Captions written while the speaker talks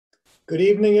Good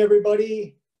evening,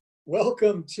 everybody.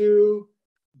 Welcome to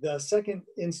the second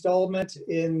installment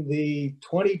in the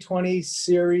 2020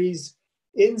 series,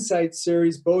 Insight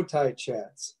Series Bowtie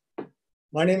Chats.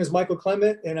 My name is Michael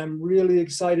Klement, and I'm really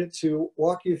excited to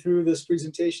walk you through this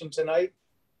presentation tonight.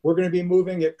 We're going to be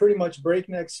moving at pretty much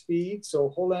breakneck speed, so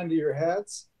hold on to your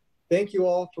hats. Thank you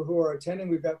all for who are attending.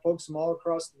 We've got folks from all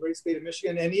across the great state of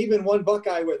Michigan, and even one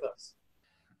Buckeye with us.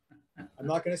 I'm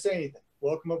not going to say anything.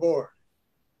 Welcome aboard.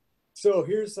 So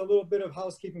here's a little bit of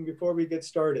housekeeping before we get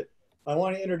started. I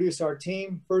want to introduce our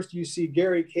team. First, you see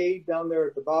Gary Cade down there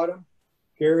at the bottom.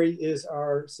 Gary is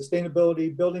our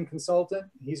sustainability building consultant.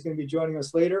 He's going to be joining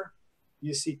us later.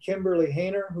 You see Kimberly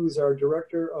Hayner, who's our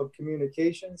director of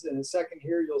communications. In a second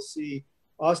here, you'll see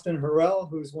Austin Harrell,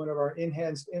 who's one of our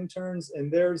enhanced interns.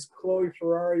 And there's Chloe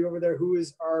Ferrari over there, who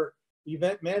is our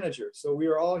event manager. So we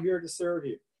are all here to serve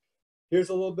you. Here's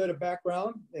a little bit of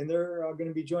background, and they're going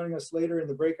to be joining us later in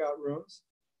the breakout rooms.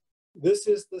 This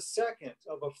is the second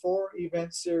of a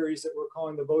 4-event series that we're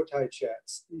calling the Bowtie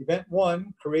Chats. Event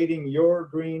 1, Creating Your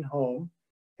Green Home,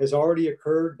 has already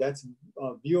occurred. That's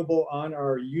viewable on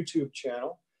our YouTube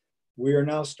channel. We are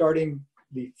now starting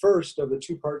the first of the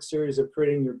 2-part series of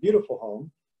Creating Your Beautiful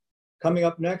Home. Coming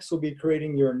up next will be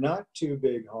Creating Your Not Too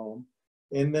Big Home.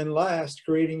 And then last,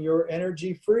 Creating Your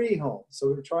Energy-Free Home. So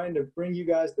we're trying to bring you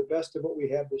guys the best of what we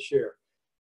have to share.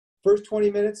 First 20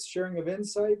 minutes, sharing of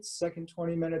insights. Second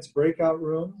 20 minutes, breakout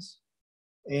rooms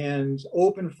and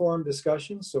open forum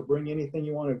discussions. So bring anything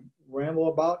you want to ramble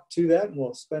about to that, and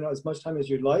we'll spend as much time as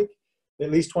you'd like,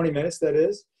 at least 20 minutes, that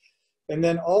is. And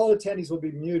then all attendees will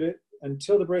be muted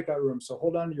until the breakout room. So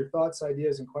hold on to your thoughts,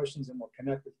 ideas, and questions, and we'll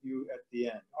connect with you at the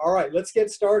end. All right, let's get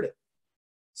started.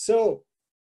 So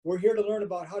we're here to learn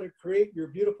about how to create your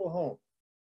beautiful home.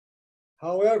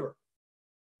 However,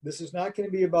 this is not going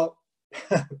to be about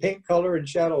paint color and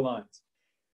shadow lines.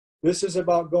 This is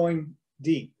about going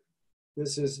deep.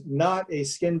 This is not a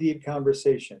skin deep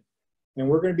conversation. And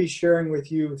we're going to be sharing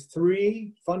with you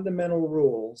 3 fundamental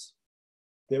rules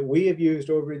that we have used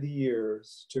over the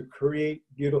years to create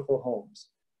beautiful homes.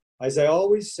 As I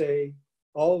always say,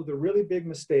 all of the really big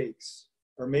mistakes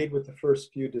are made with the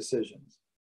first few decisions.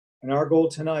 And our goal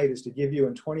tonight is to give you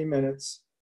in 20 minutes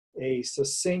a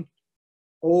succinct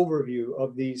overview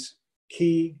of these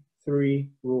key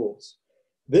 3 rules.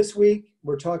 This week,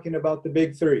 we're talking about the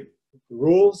big 3, the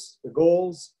rules, the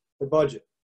goals, the budget.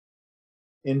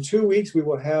 In 2 weeks, we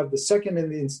will have the second in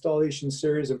the installation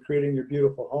series of Creating Your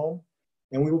Beautiful Home,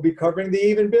 and we will be covering the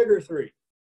even bigger 3,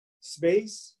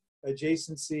 space,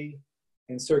 adjacency,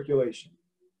 and circulation.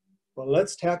 But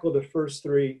let's tackle the first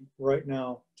 3 right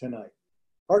now tonight.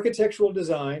 Architectural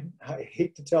design, I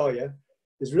hate to tell you,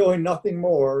 is really nothing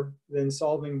more than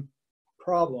solving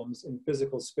problems in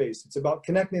physical space. It's about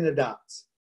connecting the dots.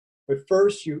 But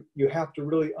first, you have to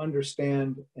really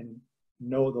understand and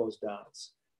know those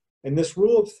dots. And this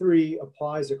rule of 3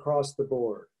 applies across the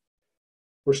board.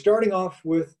 We're starting off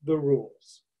with the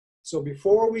rules. So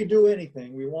before we do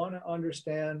anything, we want to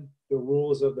understand the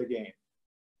rules of the game.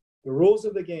 The rules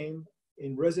of the game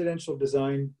in residential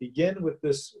design begin with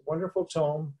this wonderful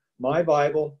tome, my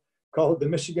Bible, called the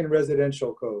Michigan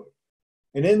Residential Code.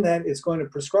 And in that, it's going to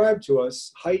prescribe to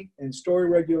us height and story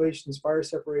regulations, fire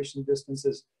separation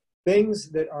distances,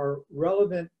 things that are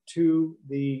relevant to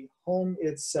the home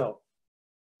itself.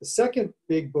 The second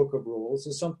big book of rules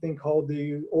is something called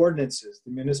the ordinances,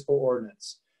 the municipal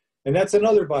ordinance. And that's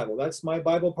another Bible. That's my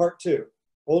Bible part 2,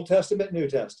 Old Testament, New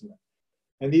Testament.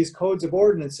 And these codes of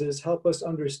ordinances help us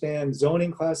understand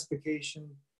zoning classification,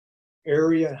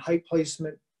 area and height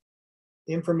placement,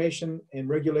 information and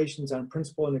regulations on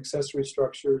principal and accessory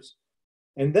structures.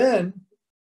 And then,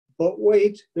 but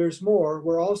wait, there's more.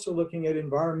 We're also looking at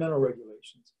environmental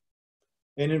regulations.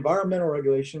 And environmental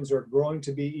regulations are growing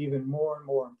to be even more and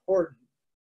more important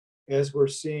as we're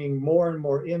seeing more and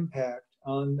more impact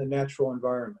on the natural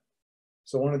environment.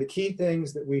 So one of the key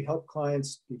things that we help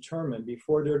clients determine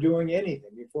before they're doing anything,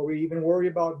 before we even worry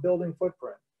about building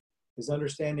footprint, is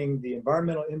understanding the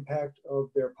environmental impact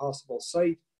of their possible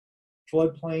site,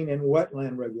 floodplain, and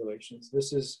wetland regulations.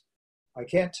 This is, I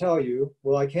can't tell you,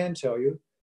 well, I can tell you,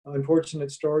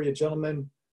 unfortunate story. A gentleman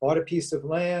bought a piece of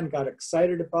land, got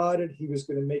excited about it. He was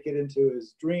going to make it into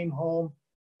his dream home,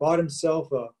 bought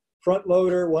himself a front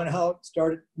loader, went out,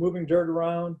 started moving dirt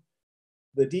around.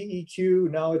 The DEQ,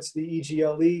 now it's the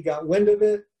EGLE, got wind of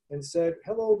it and said,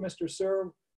 "Hello, Mr. Sir,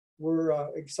 we're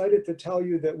excited to tell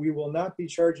you that we will not be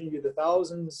charging you the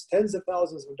thousands, tens of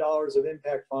thousands of dollars of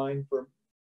impact fine for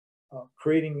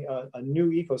creating a new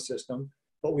ecosystem,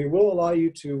 but we will allow you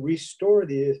to restore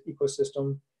the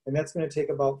ecosystem, and that's going to take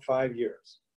about 5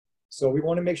 years." So we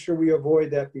want to make sure we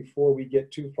avoid that before we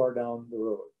get too far down the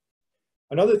road.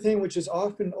 Another thing which is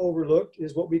often overlooked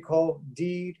is what we call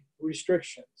deed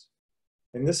restrictions.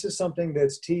 And this is something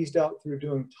that's teased out through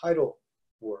doing title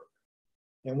work.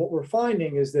 And what we're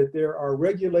finding is that there are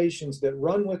regulations that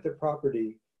run with the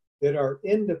property that are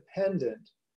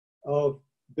independent of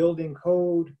building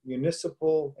code,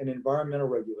 municipal, and environmental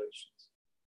regulations.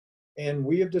 And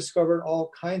we have discovered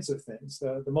all kinds of things.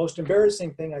 The most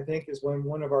embarrassing thing, I think, is when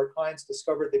one of our clients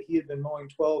discovered that he had been mowing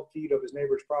 12 feet of his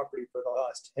neighbor's property for the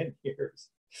last 10 years.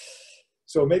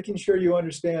 So making sure you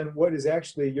understand what is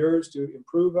actually yours to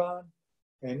improve on,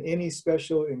 and any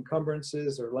special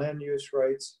encumbrances or land use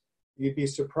rights, you'd be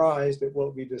surprised at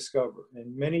what we discover.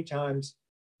 And many times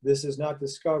this is not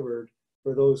discovered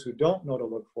for those who don't know to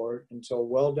look for it until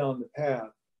well down the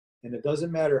path. And it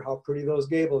doesn't matter how pretty those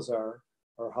gables are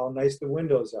or how nice the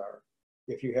windows are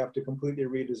if you have to completely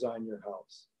redesign your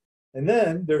house. And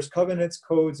then there's covenants,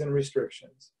 codes, and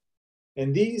restrictions.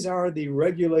 And these are the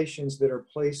regulations that are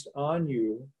placed on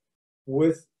you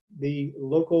with the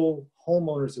local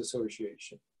homeowners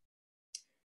association.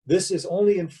 This is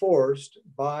only enforced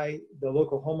by the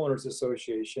local homeowners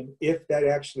association if that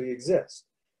actually exists.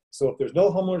 So if there's no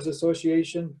homeowners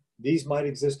association, these might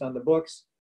exist on the books,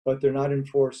 but they're not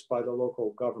enforced by the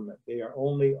local government. They are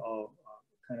only a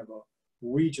kind of a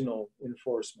regional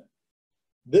enforcement.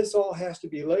 This all has to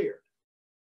be layered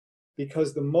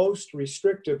because the most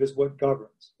restrictive is what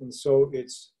governs. And so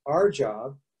it's our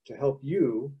job to help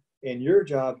you and your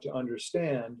job to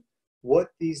understand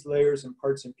what these layers and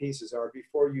parts and pieces are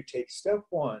before you take step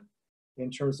one in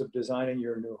terms of designing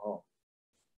your new home.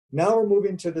 Now we're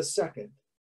moving to the second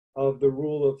of the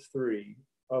rule of three,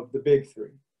 of the big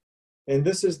three. And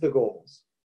this is the goals.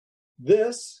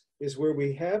 This is where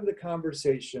we have the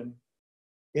conversation,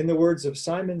 in the words of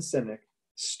Simon Sinek,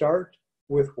 start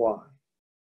with why.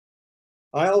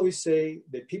 I always say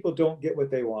that people don't get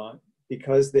what they want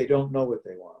because they don't know what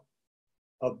they want.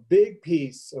 A big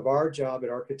piece of our job at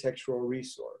Architectural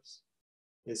Resource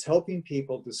is helping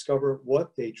people discover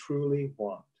what they truly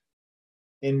want.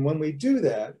 And when we do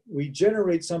that, we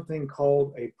generate something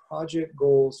called a project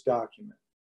goals document.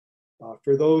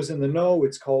 For those in the know,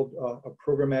 it's called a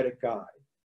programmatic guide.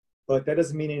 But that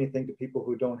doesn't mean anything to people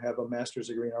who don't have a master's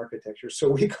degree in architecture. So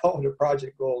we call it a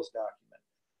project goals document.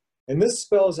 And this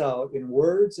spells out in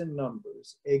words and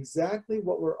numbers exactly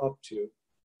what we're up to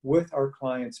with our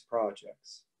clients'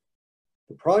 projects.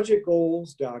 The project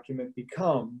goals document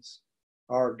becomes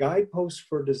our guidepost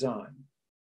for design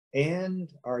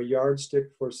and our yardstick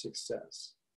for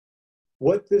success.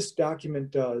 What this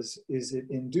document does is it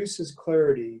induces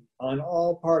clarity on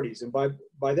all parties. And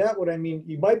by that, what I mean,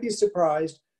 you might be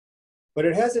surprised, but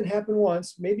it hasn't happened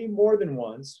once, maybe more than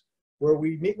once, where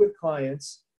we meet with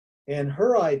clients and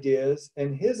her ideas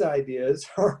and his ideas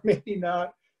are maybe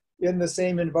not in the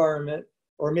same environment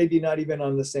or maybe not even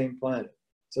on the same planet.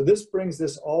 So this brings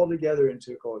this all together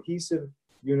into a cohesive,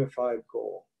 unified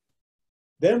goal.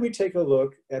 Then we take a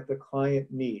look at the client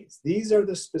needs. These are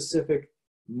the specific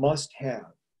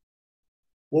must-have.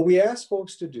 What we ask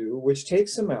folks to do, which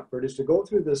takes some effort, is to go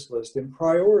through this list and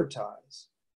prioritize.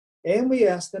 And we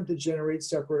ask them to generate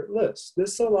separate lists.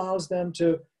 This allows them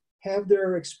to have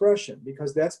their expression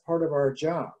because that's part of our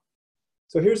job.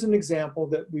 So here's an example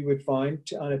that we would find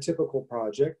on a typical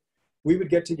project. We would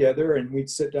get together and we'd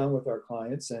sit down with our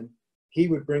clients and he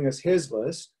would bring us his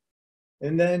list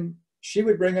and then she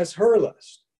would bring us her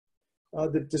list.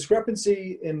 The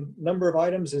discrepancy in number of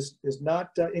items is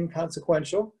not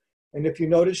inconsequential. And if you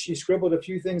notice, she scribbled a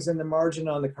few things in the margin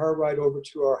on the car ride over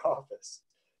to our office.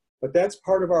 But that's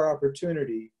part of our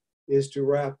opportunity, is to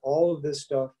wrap all of this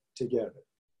stuff together.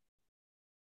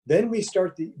 Then we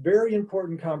start the very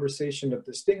important conversation of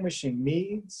distinguishing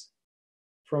needs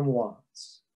from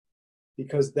wants,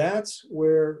 because that's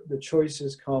where the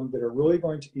choices come that are really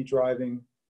going to be driving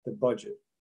the budget.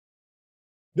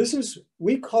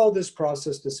 We call this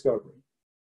process discovery.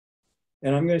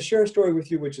 And I'm going to share a story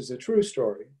with you, which is a true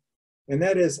story. And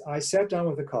that is, I sat down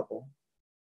with a couple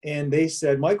and they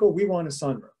said, Michael, we want a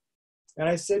sunroom. And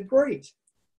I said, great,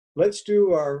 let's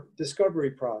do our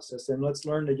discovery process and let's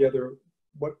learn together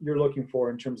what you're looking for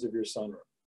in terms of your sunroom.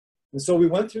 And so we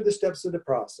went through the steps of the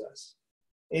process.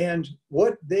 And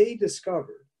what they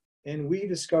discovered, and we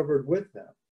discovered with them,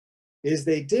 is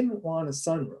they didn't want a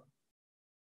sunroom.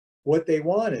 What they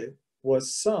wanted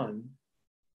was sun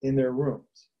in their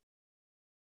rooms.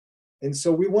 And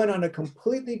so we went on a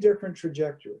completely different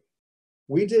trajectory.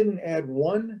 We didn't add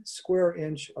 1 square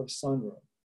inch of sunroom.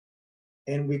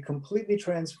 And we completely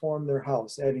transformed their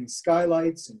house, adding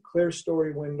skylights and clear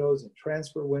story windows and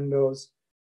transfer windows.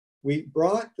 We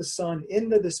brought the sun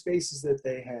into the spaces that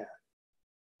they had.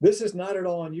 This is not at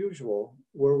all unusual,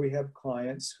 where we have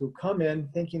clients who come in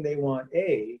thinking they want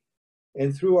A,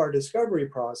 and through our discovery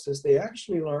process, they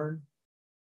actually learn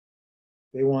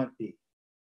they want B.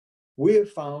 We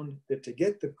have found that to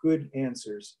get the good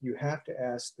answers, you have to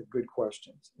ask the good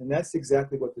questions. And that's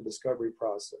exactly what the discovery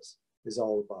process is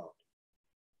all about.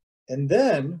 And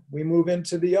then we move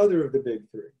into the other of the big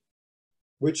three,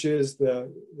 which is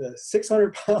the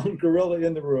 600-pound gorilla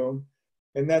in the room,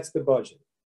 and that's the budget.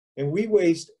 And we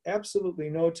waste absolutely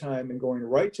no time in going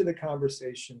right to the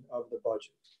conversation of the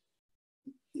budget.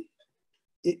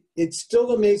 It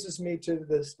still amazes me to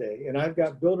this day, and I've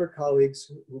got builder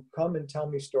colleagues who come and tell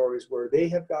me stories where they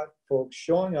have got folks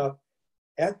showing up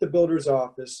at the builder's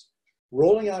office,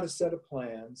 rolling out a set of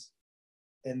plans,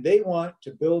 and they want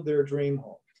to build their dream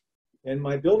home. And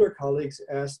my builder colleagues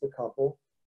ask the couple,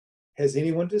 has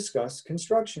anyone discussed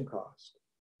construction cost?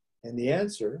 And the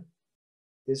answer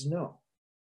is no.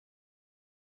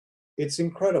 It's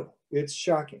incredible. It's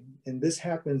shocking. And this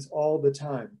happens all the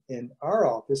time. In our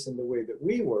office, in the way that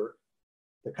we work,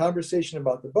 the conversation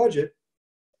about the budget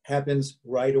happens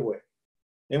right away.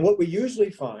 And what we usually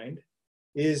find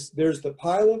is there's the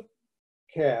pile of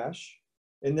cash,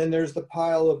 and then there's the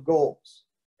pile of goals.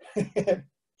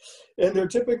 And they're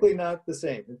typically not the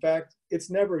same. In fact, it's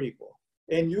never equal.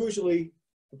 And usually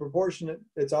the proportion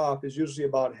that's off is usually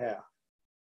about half.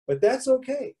 But that's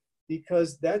okay,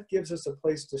 because that gives us a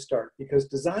place to start. Because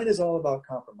design is all about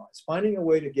compromise, finding a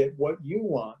way to get what you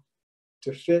want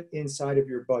to fit inside of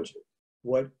your budget,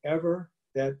 whatever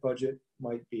that budget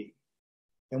might be.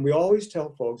 And we always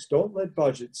tell folks, don't let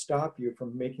budget stop you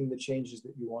from making the changes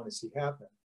that you want to see happen.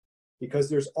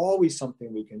 Because there's always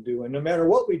something we can do. And no matter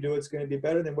what we do, it's going to be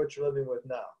better than what you're living with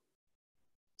now.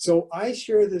 So I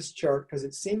share this chart because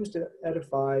it seems to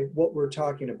edify what we're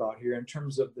talking about here in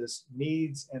terms of this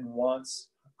needs and wants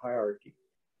hierarchy.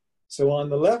 So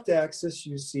on the left axis,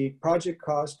 you see project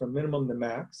cost from minimum to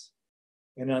max.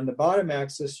 And on the bottom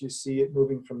axis, you see it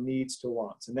moving from needs to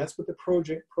wants. And that's what the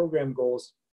program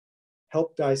goals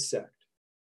help dissect.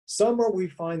 Somewhere we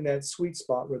find that sweet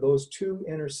spot where those two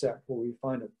intersect, where we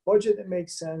find a budget that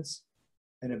makes sense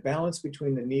and a balance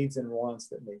between the needs and wants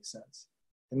that makes sense.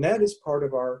 And that is part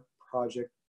of our project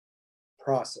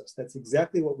process. That's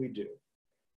exactly what we do.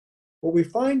 What we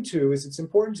find too is it's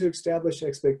important to establish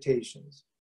expectations.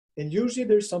 And usually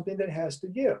there's something that has to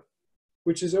give,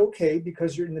 which is okay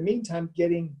because you're in the meantime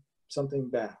getting something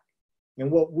back.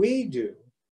 And what we do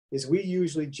is we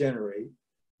usually generate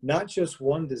not just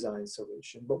one design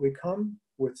solution, but we come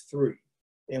with three.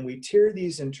 And we tier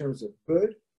these in terms of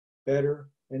good, better,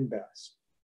 and best.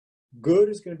 Good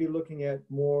is going to be looking at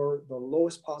more the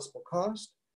lowest possible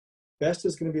cost. Best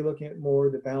is going to be looking at more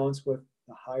the balance with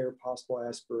the higher possible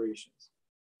aspirations.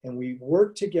 And we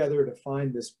work together to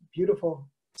find this beautiful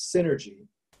synergy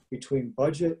between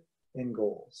budget and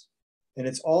goals. And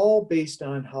it's all based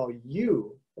on how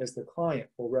you, as the client,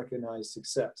 will recognize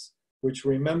success, which,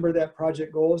 remember that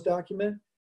project goals document?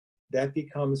 That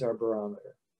becomes our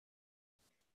barometer.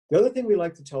 The other thing we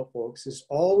like to tell folks is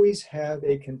always have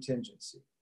a contingency.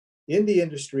 In the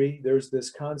industry, there's this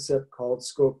concept called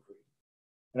scope creep.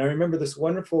 And I remember this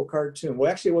wonderful cartoon. Well,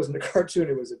 actually, it wasn't a cartoon,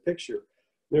 it was a picture.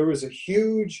 There was a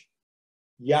huge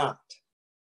yacht.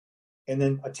 And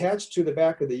then attached to the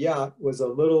back of the yacht was a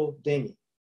little dinghy.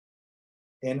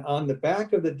 And on the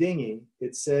back of the dinghy,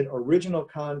 it said original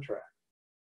contract.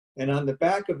 And on the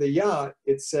back of the yacht,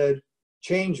 it said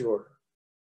change order.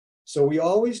 So we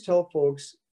always tell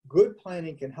folks, good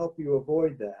planning can help you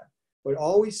avoid that, but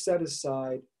always set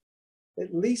aside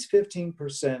at least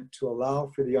 15% to allow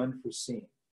for the unforeseen.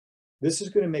 This is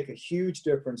going to make a huge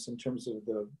difference in terms of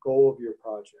the goal of your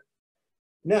project.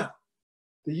 Now,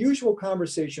 the usual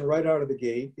conversation right out of the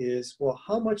gate is, well,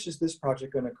 how much is this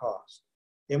project going to cost?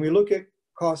 And we look at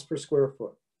cost per square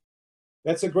foot.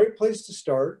 That's a great place to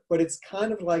start, but it's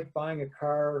kind of like buying a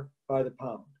car by the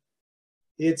pound.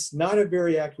 It's not a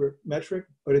very accurate metric,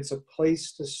 but it's a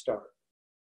place to start.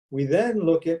 We then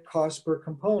look at cost per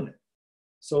component.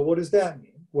 So what does that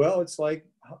mean? Well, it's like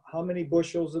how many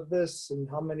bushels of this and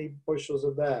how many bushels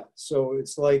of that. So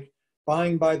it's like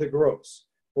buying by the gross.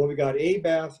 Well, we got a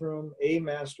bathroom, a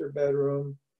master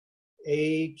bedroom,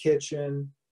 a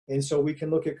kitchen, and so we can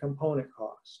look at component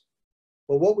cost.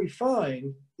 But what we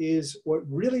find is what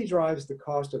really drives the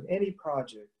cost of any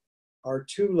project are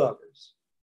two levers: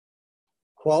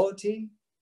 quality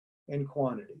and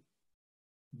quantity.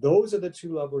 Those are the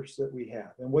two levers that we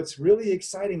have. And what's really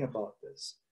exciting about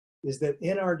this is that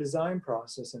in our design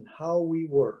process and how we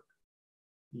work,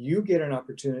 you get an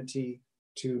opportunity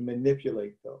to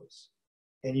manipulate those.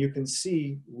 and you can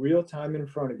see real time in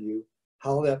front of you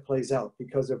how that plays out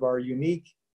because of our unique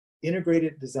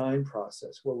integrated design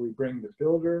process where we bring the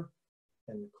builder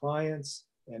and the clients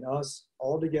and us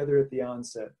all together at the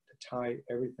onset to tie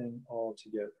everything all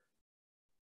together.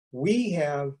 We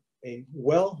have a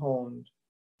well-honed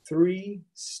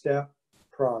 3-step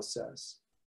process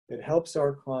that helps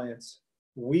our clients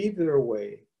weave their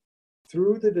way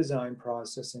through the design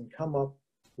process and come up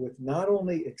with not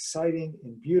only exciting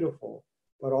and beautiful,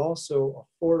 but also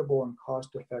affordable and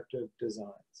cost-effective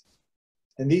designs.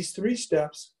 And these 3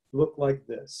 steps look like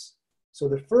this. So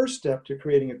the first step to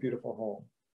creating a beautiful home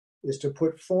is to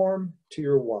put form to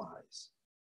your whys.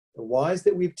 The whys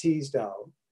that we've teased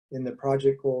out in the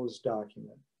project goals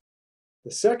document.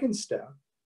 The second step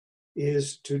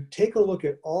is to take a look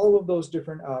at all of those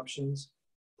different options,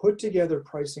 put together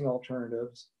pricing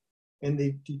alternatives, and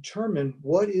they determine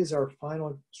what is our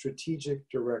final strategic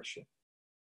direction.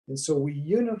 And so we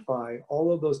unify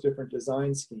all of those different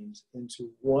design schemes into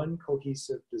one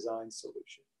cohesive design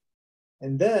solution.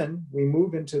 And then we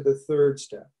move into the third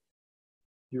step.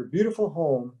 Your beautiful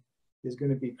home is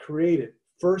going to be created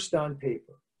first on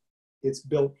paper. It's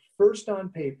built first on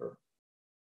paper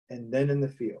and then in the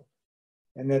field.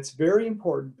 And that's very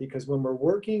important because when we're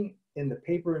working in the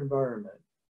paper environment,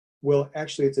 well,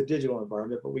 actually it's a digital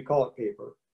environment, but we call it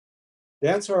paper.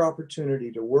 That's our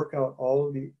opportunity to work out all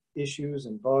of the issues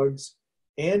and bugs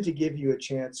and to give you a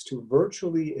chance to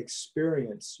virtually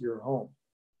experience your home.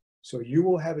 So you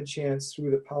will have a chance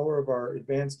through the power of our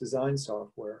advanced design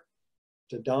software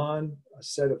to don a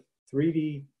set of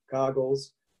 3D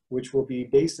goggles, which will be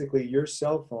basically your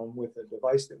cell phone with a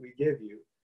device that we give you,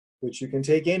 which you can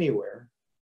take anywhere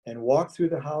and walk through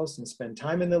the house and spend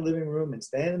time in the living room and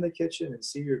stand in the kitchen and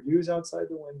see your views outside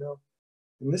the window.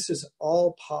 And this is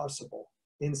all possible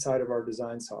inside of our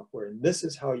design software. And this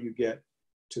is how you get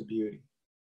to beauty.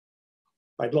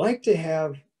 I'd like to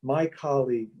have my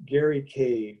colleague, Gary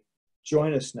Cade,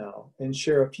 join us now and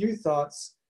share a few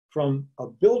thoughts from a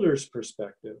builder's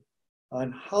perspective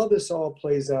on how this all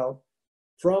plays out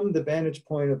from the vantage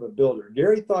point of a builder.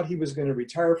 Gary thought he was going to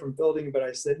retire from building, but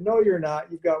I said, no, you're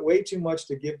not. You've got way too much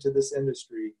to give to this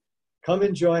industry. Come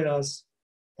and join us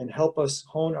and help us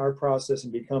hone our process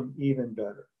and become even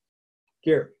better.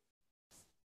 Gary.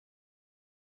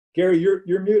 Gary,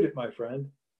 you're muted, my friend.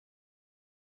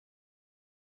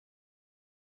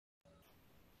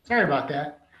 Sorry about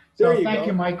that. So thank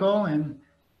you, Michael, and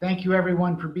thank you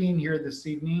everyone for being here this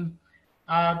evening.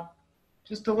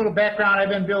 Just a little background, I've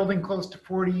been building close to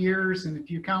 40 years, and if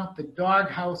you count the dog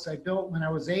house I built when I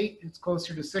was 8, it's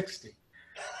closer to 60.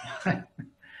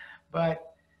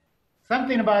 But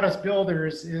something about us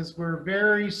builders is we're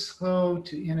very slow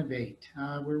to innovate.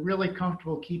 We're really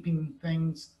comfortable keeping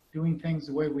things, doing things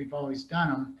the way we've always done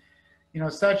them. You know,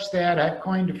 such that I've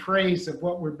coined a phrase of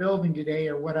what we're building today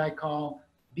are what I call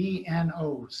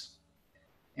BNOs.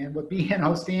 And what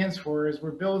BNO stands for is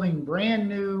we're building brand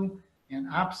new and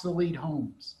obsolete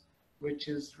homes, which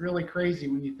is really crazy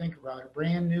when you think about it,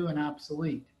 brand new and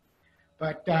obsolete.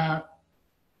 But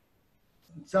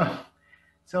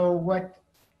so what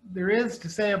there is to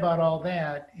say about all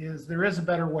that is there is a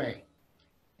better way.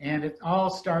 And it all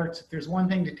starts, if there's one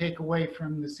thing to take away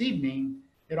from this evening,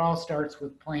 it all starts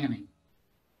with planning.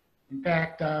 In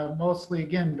fact, mostly,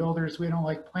 again, builders, we don't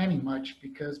like planning much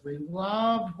because we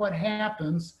love what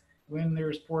happens when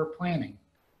there's poor planning.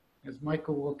 As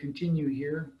Michael will continue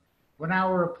here, 1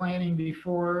 hour of planning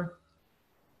before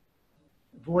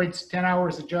avoids 10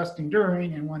 hours adjusting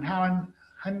during and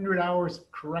 100 hours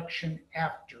of correction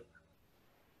after.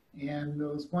 And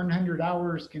those 100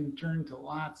 hours can turn to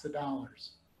lots of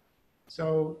dollars.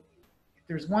 So if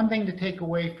there's one thing to take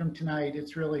away from tonight,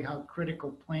 it's really how critical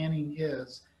planning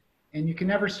is. And you can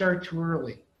never start too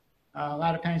early. A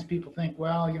lot of times people think,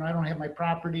 well, you know, I don't have my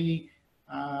property,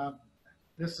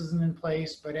 this isn't in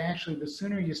place, but actually the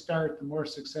sooner you start, the more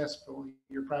successful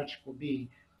your project will be.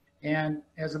 And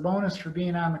as a bonus for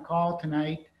being on the call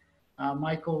tonight,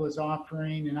 Michael is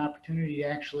offering an opportunity to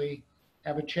actually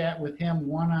have a chat with him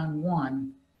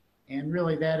one-on-one. And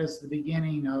really that is the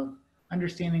beginning of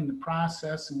understanding the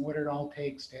process and what it all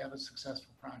takes to have a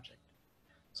successful project.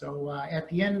 So at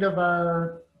the end of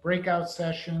our breakout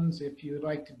sessions, if you would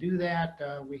like to do that,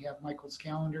 we have Michael's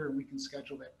calendar and we can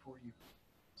schedule that for you.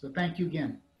 So thank you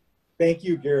again. Thank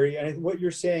you, Gary. And what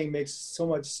you're saying makes so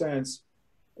much sense.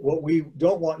 What we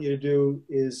don't want you to do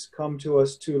is come to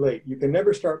us too late. You can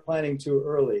never start planning too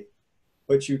early,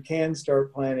 but you can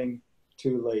start planning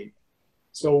too late.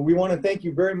 So we want to thank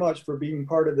you very much for being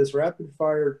part of this Rapid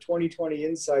Fire 2020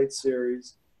 Insight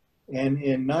series. And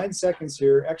in 9 seconds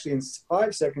here, actually in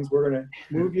 5 seconds, we're going to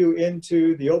move you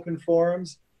into the open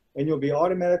forums and you'll be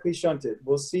automatically shunted.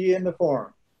 We'll see you in the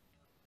forum.